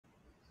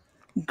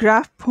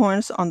Graph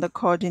points on the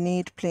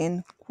coordinate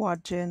plane,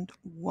 quadrant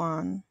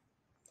 1.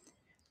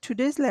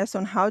 Today's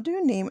lesson, how do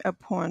you name a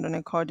point on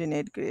a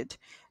coordinate grid?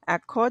 A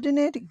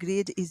coordinate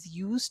grid is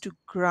used to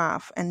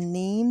graph and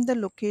name the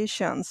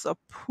locations of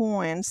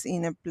points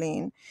in a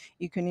plane.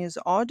 You can use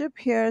order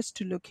pairs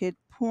to locate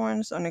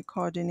points on a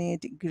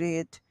coordinate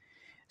grid.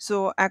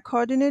 So a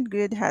coordinate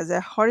grid has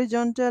a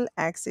horizontal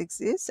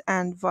x-axis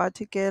and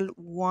vertical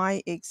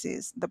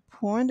y-axis. The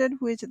point at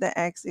which the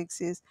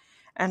x-axis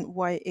and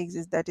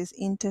y-axis that is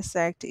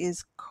intersect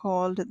is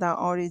called the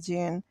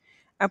origin.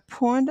 A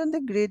point on the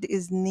grid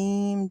is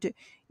named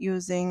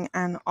using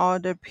an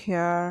order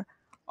pair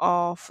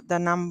of the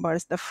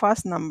numbers. The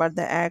first number,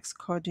 the x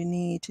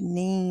coordinate,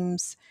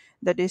 names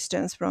the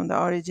distance from the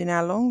origin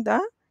along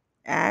the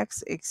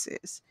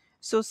x-axis.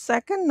 So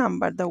second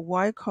number, the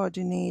y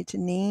coordinate,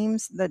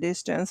 names the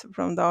distance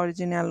from the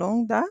origin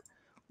along the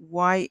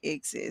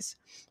y-axis.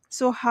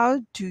 So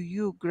how do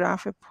you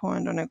graph a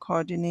point on a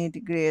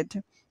coordinate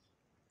grid?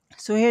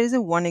 So here is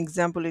a one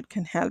example. It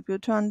can help you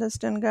to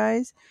understand,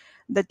 guys.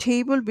 The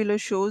table below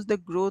shows the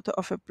growth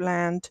of a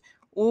plant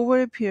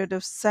over a period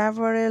of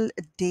several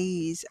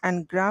days,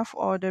 and graph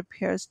order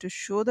pairs to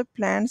show the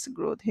plant's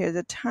growth. Here are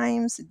the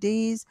times,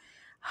 days,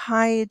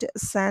 height,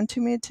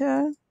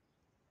 centimeter.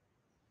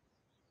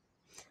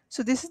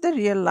 So this is the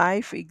real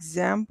life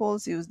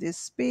examples. Use this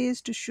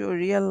space to show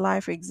real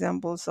life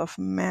examples of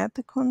math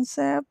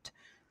concept.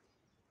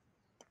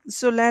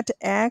 So let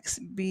x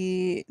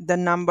be the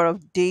number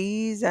of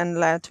days and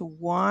let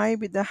y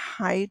be the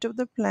height of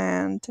the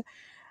plant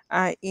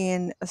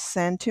in a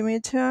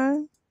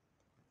centimeter.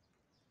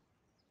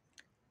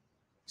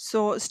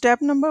 So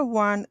step number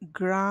 1,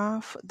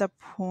 graph the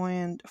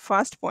point,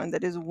 first point,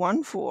 that is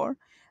 1, 4.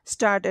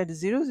 Start at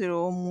 0,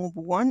 0, move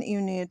 1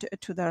 unit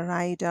to the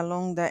right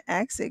along the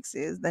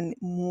x-axis, then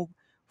move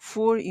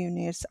 4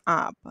 units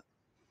up.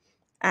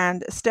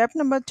 And step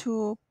number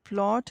 2,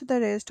 plot the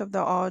rest of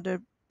the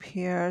order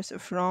pairs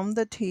from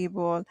the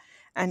table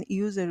and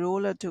use a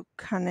ruler to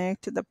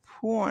connect the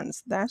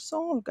points. That's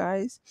all,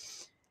 guys.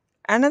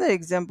 Another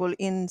example,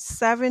 in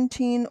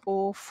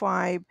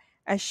 1705,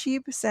 a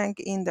ship sank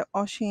in the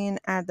ocean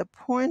at the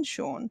point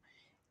shown.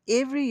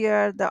 Every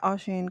year, the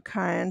ocean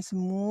currents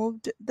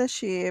moved the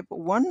ship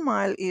 1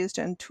 mile east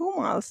and 2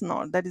 miles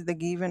north. That is the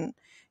given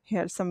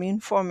here some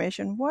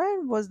information.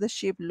 Where was the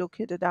ship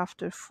located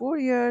after 4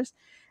 years,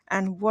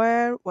 and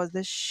where was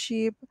the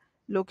ship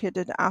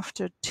located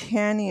after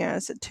 10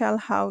 years? Tell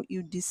how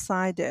you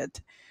decided.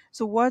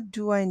 So, what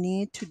do I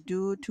need to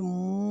do to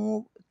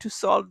move to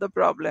solve the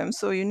problem?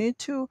 So, I need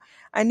to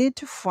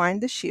find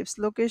the ship's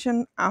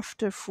location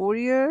after 4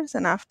 years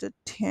and after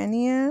 10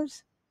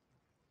 years.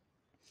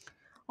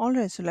 All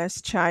right, so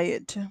let's try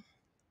it.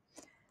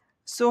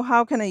 So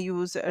how can I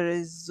use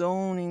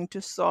reasoning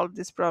to solve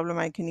this problem?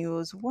 I can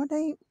use what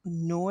I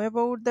know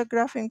about the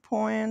graphing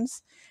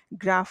points,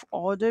 graph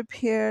order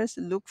pairs,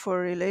 look for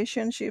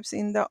relationships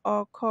in the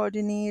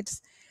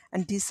coordinates,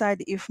 and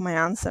decide if my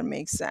answer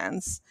makes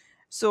sense.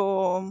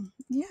 So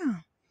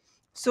yeah,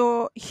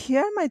 so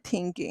here my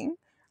thinking,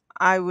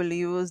 I will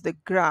use the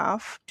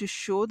graph to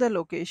show the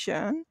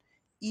location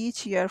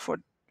each year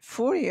for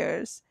 4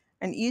 years,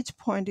 and each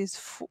point is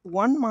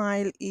 1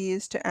 mile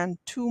east and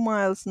 2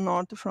 miles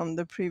north from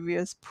the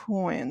previous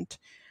point.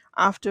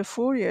 After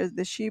 4 years,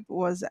 the ship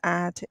was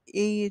at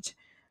age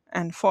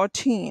and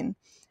 14.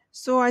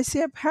 So I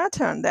see a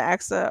pattern. The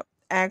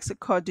x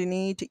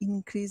coordinate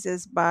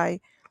increases by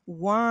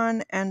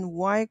 1 and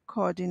y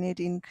coordinate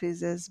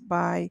increases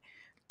by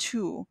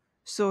 2.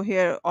 So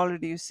here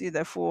already you see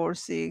the 4,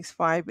 6,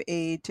 5,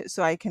 8.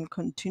 So I can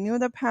continue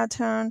the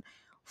pattern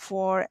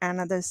for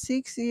another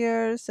 6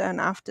 years,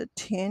 and after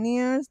 10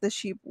 years the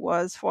ship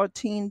was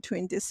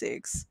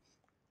 1426.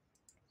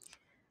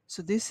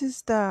 So this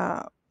is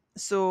the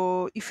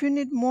so if you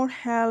need more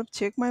help,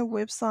 check my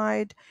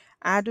website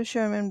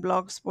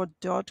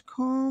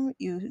edusharminblogspot.com.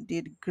 You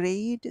did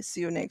great.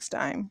 See you next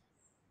time.